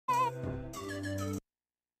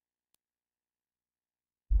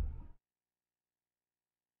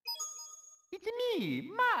me,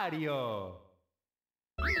 Mario.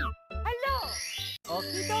 Hello.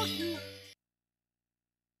 Okie dokie.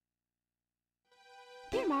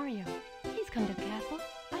 Dear Mario, please come to the castle.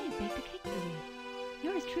 I have baked a cake for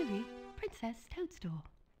you. Yours truly, Princess Toadstool.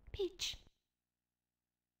 Peach.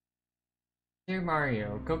 Dear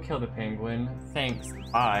Mario, go kill the penguin. Thanks,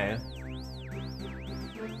 bye.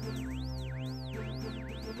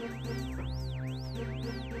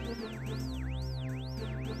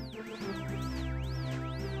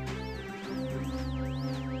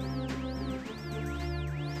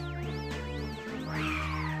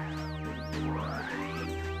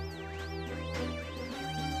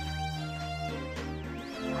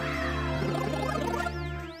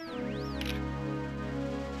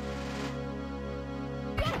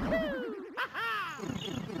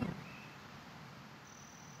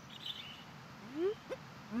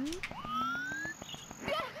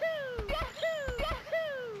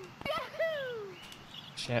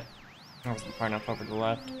 Shit. I wasn't far enough over to the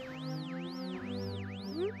left.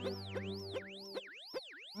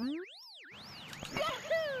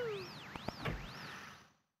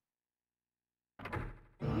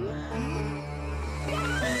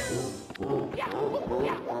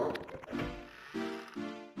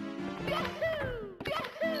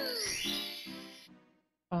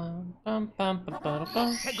 Bum, bum, bum, bum, bum,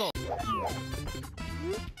 bum.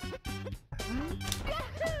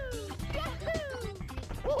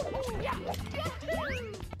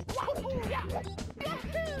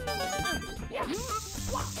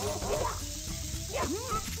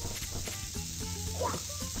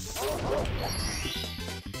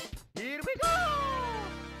 Here we go.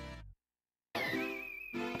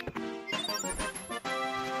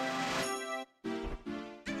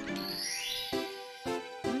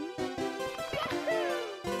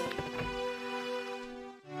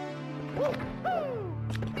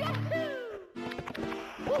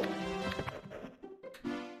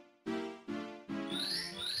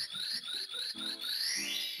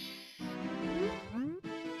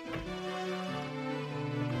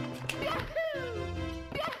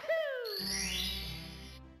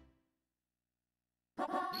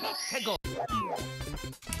 Go.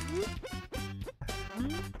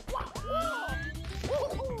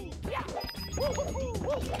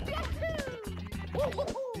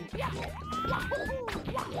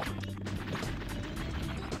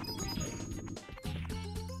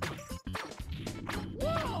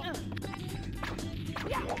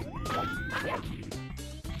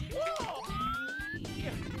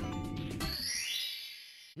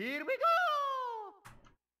 Here we go.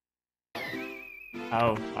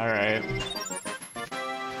 Oh, alright.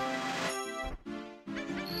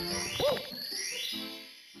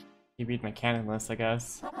 He beat my cannon list, I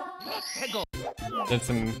guess. Did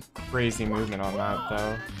some crazy movement on that,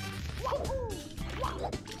 though.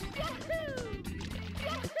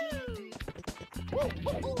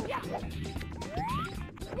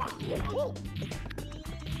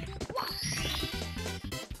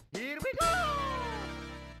 Here we go.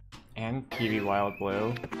 And PB Wild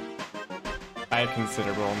Blue. I had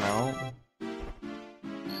considerable amount.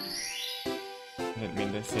 Didn't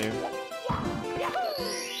mean to save.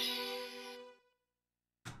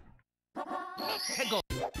 Go.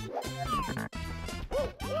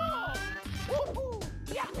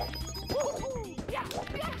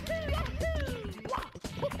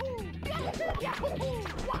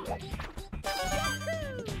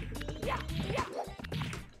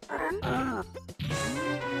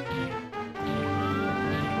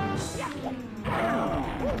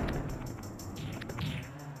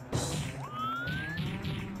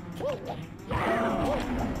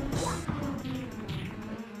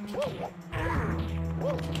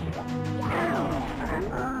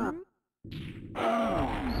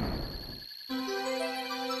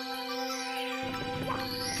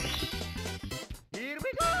 Here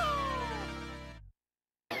we go.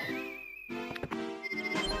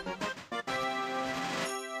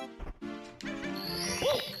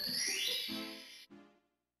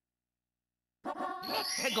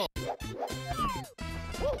 Go.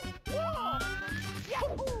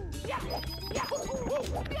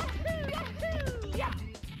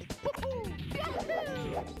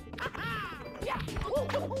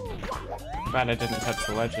 Glad I didn't touch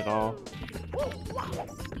the ledge at all.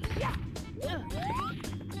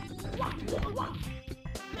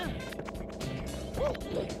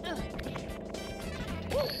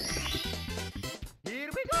 Here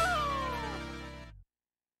we go.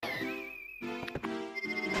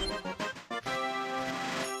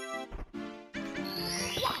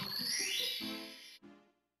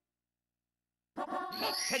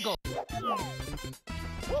 Go.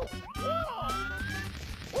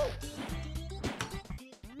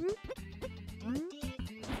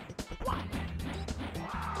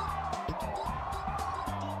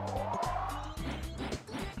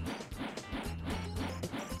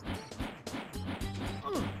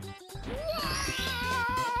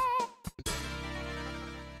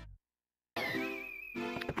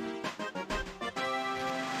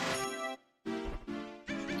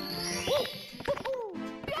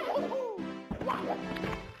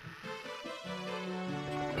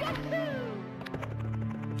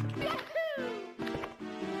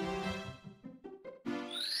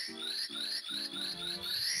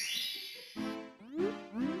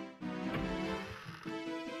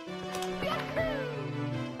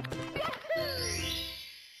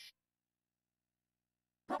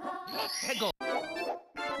 Hegel.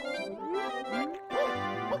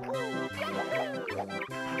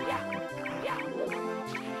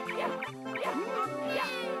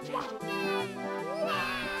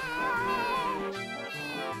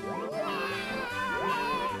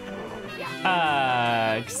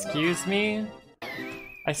 Excuse me?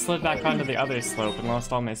 I slid back onto the other slope and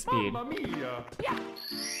lost all my speed. Mamma mia.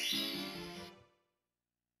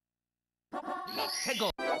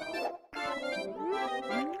 Hegel.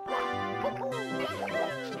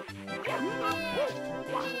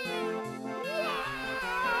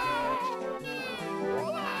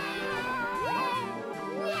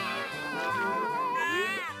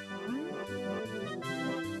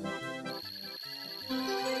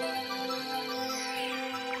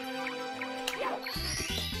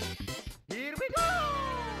 Here we go.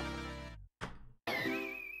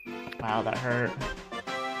 Wow, that hurt.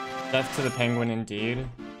 Death to the penguin indeed.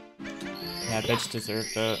 Yeah, bitch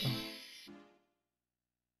deserved it.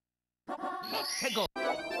 Hegel.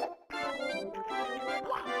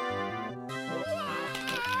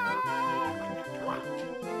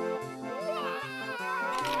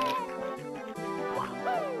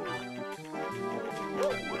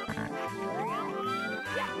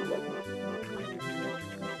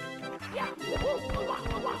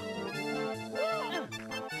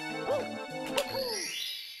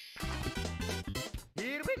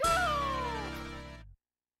 Here we go.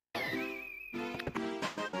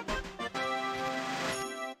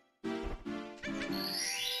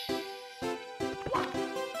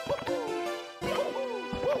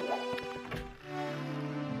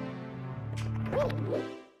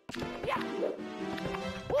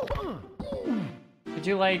 Did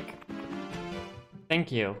you like...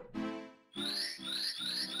 Thank you.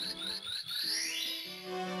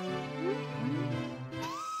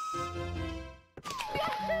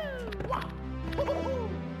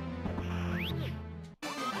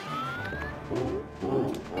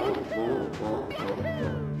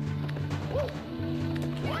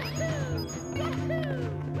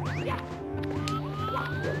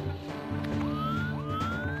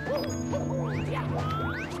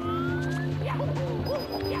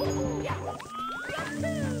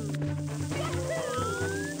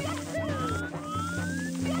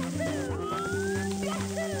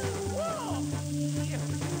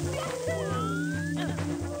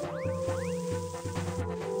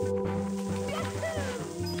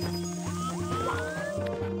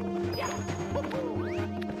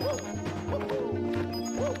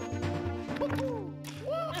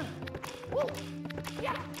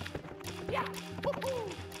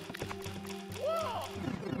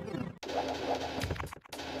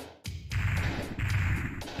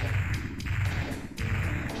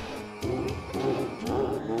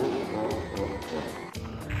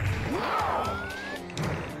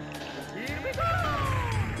 Here we go!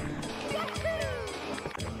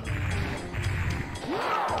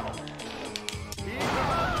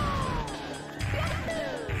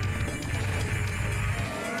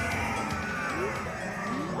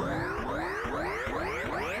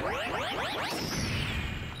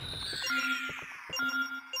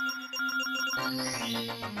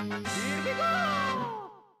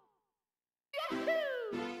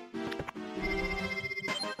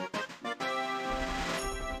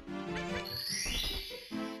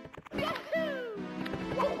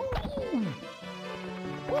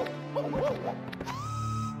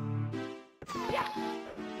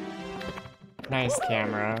 Nice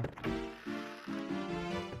camera.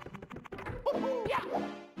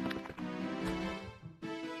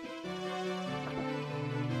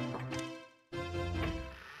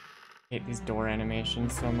 Hate these door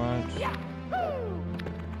animations so much.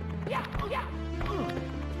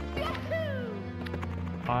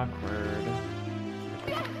 Awkward.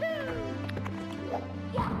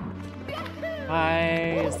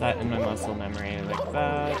 Why is that in my muscle memory like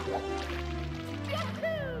that?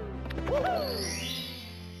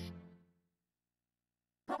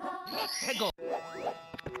 Hegel.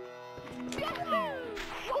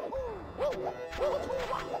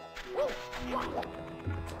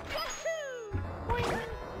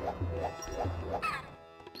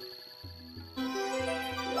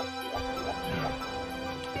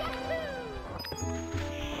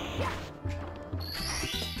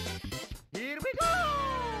 Here we go.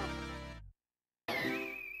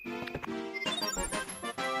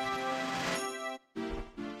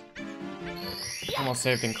 Almost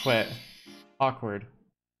saved and quit. Awkward.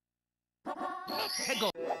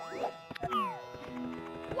 Hegel.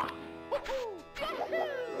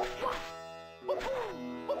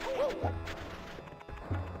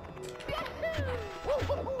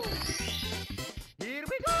 Here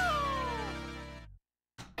we go.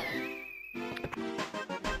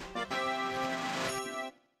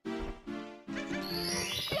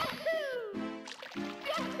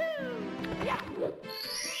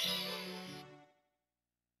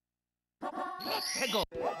 Hegel.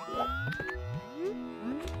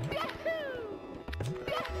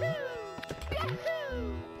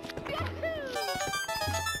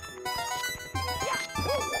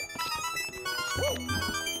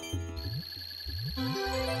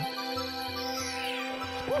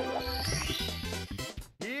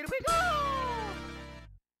 Here we go.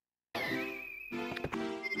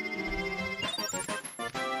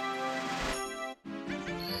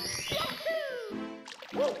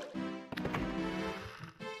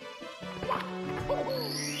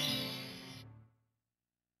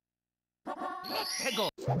 Hegel.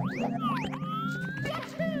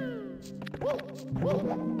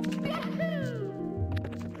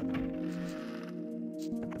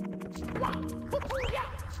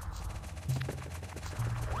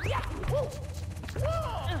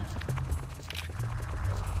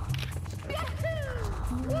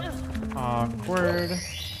 Awkward.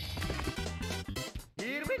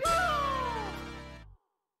 Here we go.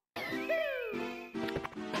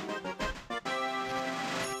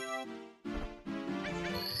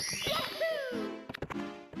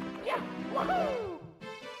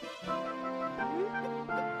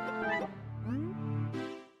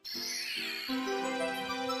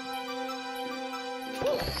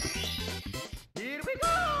 Here we go.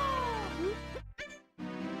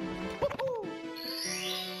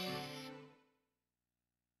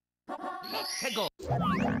 Hegel.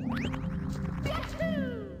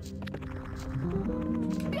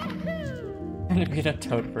 Gonna beat up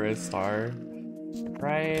Toad for his star.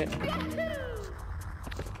 Right?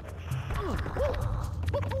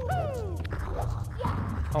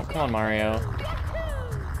 Oh, come on, Mario.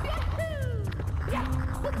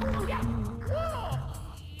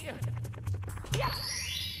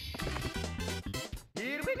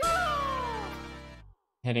 Here we go.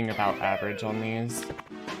 Hitting about average on these.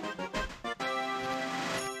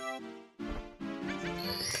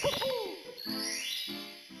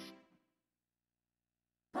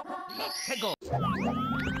 Hegel.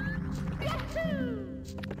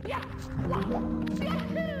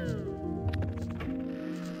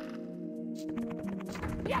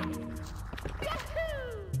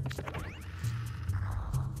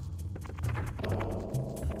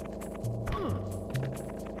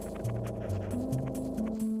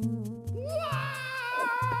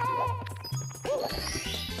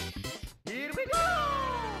 Here we go.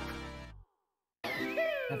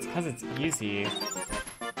 That's because it's easy.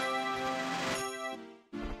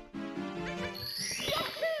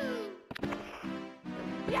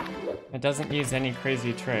 It doesn't use any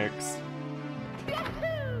crazy tricks.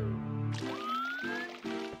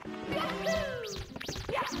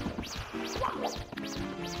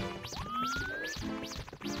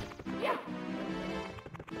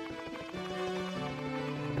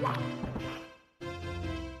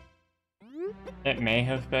 It may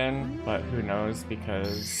have been, but who knows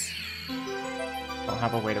because I don't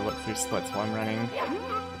have a way to look through splits while I'm running.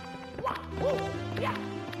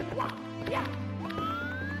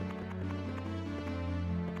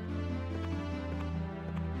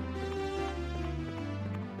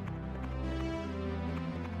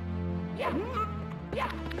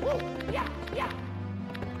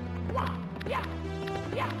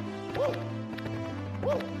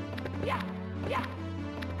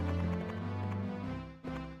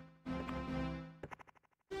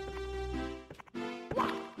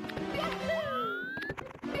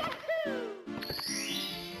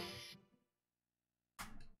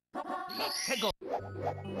 Hegel.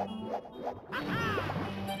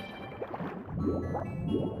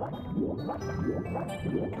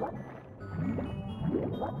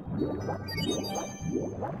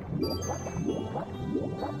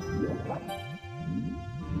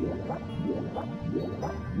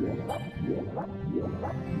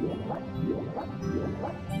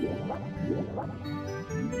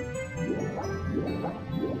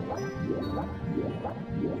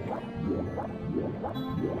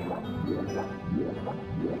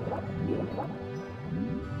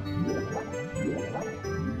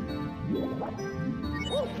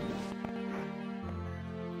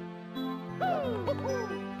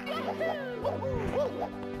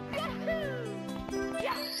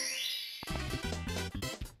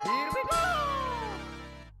 Here we go!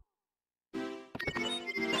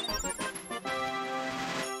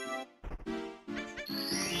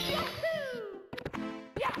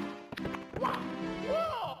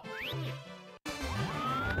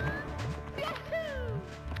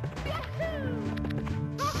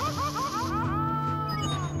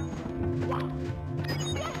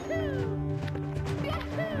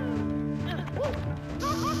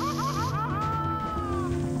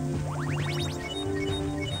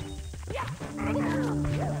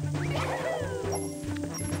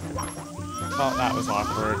 Oh, that was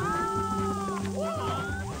awkward.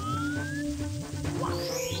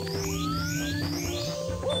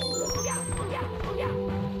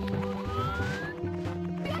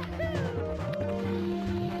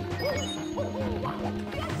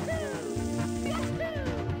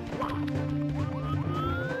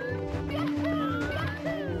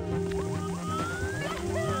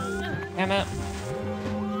 Damn it.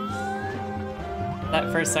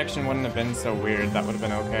 That first section wouldn't have been so weird. That would have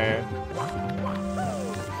been okay.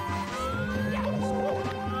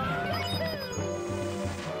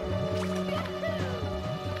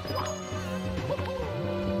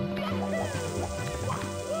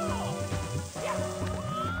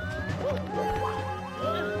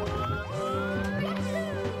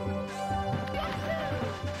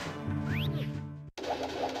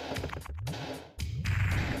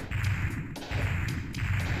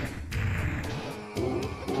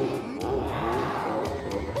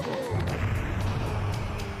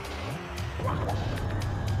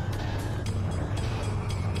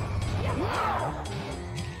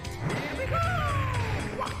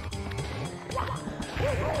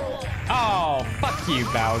 Oh, fuck you,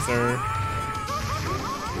 Bowser.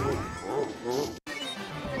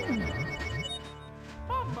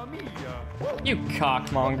 Mamma mia! You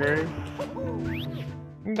cockmonger.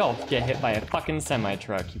 Go get hit by a fucking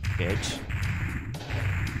semi-truck, you bitch.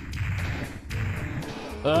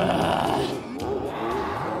 Ugh.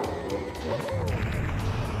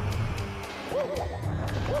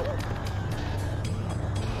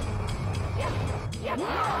 Here we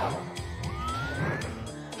go!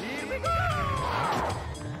 Here we go!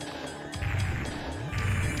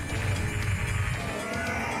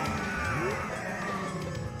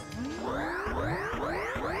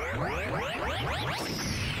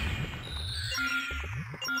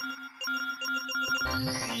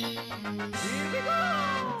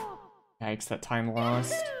 Yikes, that time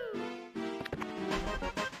lost.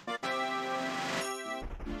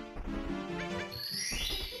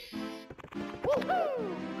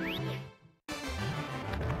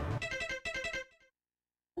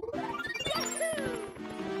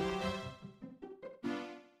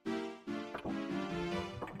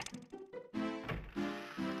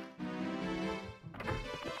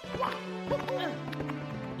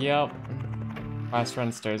 Yep. Last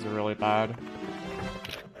run stairs are really bad.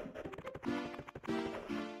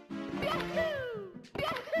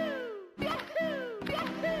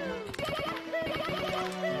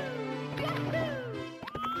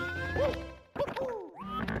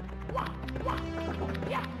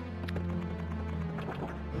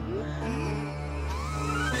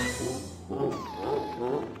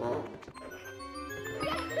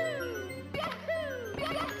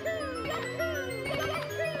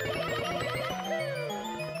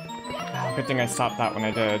 Good thing I stopped that when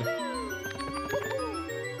I did.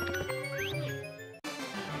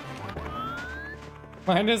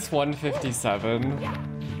 Minus 157.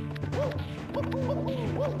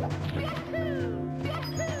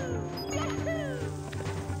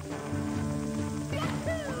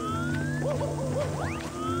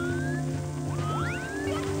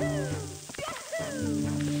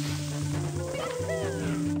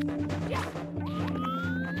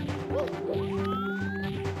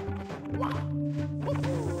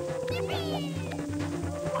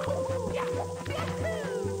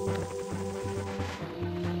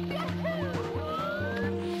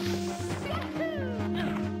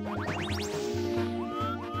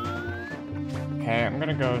 Okay, I'm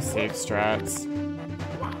gonna go save strats.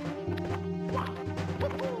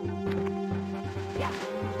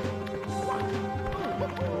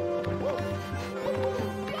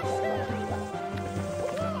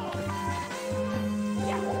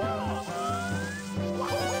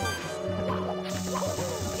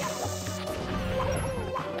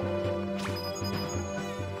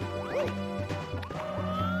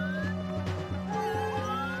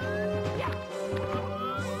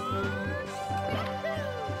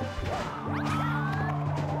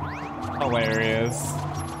 Hilarious.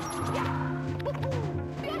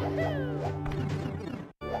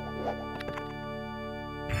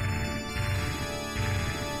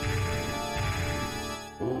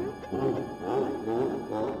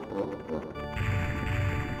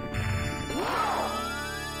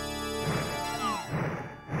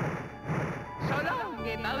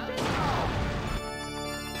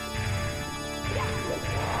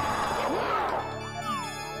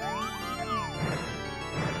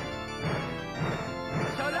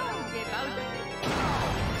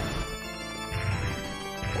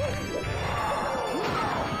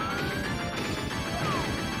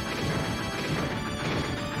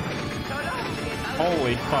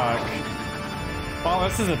 Holy fuck. Wow,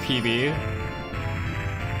 this is a PB.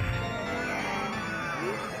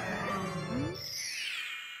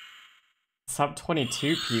 Sub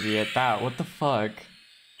 22 PB at that, what the fuck?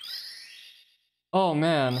 Oh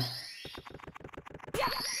man.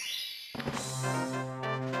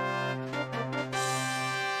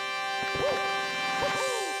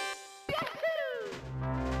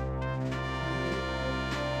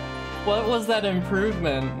 What was that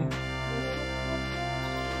improvement?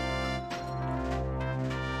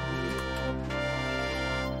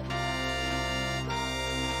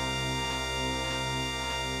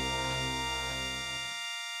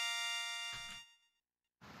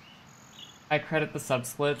 I credit the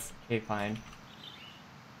sub-splits? Okay, fine.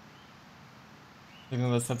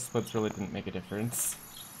 Even though the sub-splits really didn't make a difference.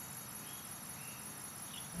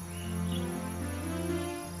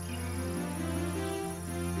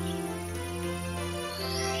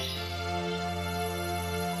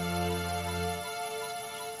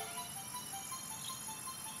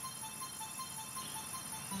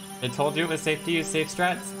 I told you it was safe to use safe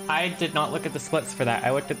strats. I did not look at the splits for that.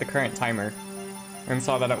 I looked at the current timer and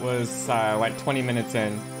saw that it was like 20 minutes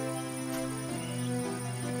in.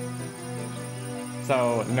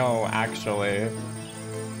 So, no, actually.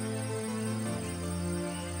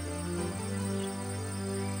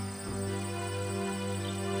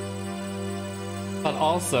 But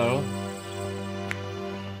also...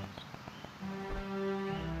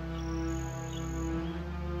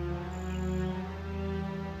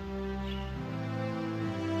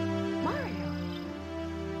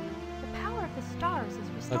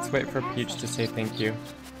 Let's wait for Peach to say thank you.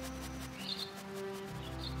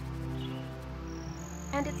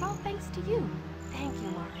 And it's all thanks to you. Thank you,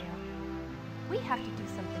 Mario. We have to do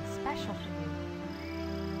something special for you.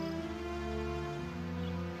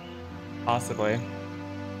 Possibly.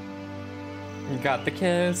 You got the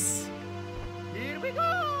kiss. Here we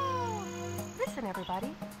go! Listen,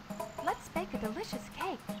 everybody. Let's bake a delicious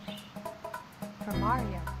cake. For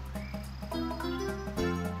Mario.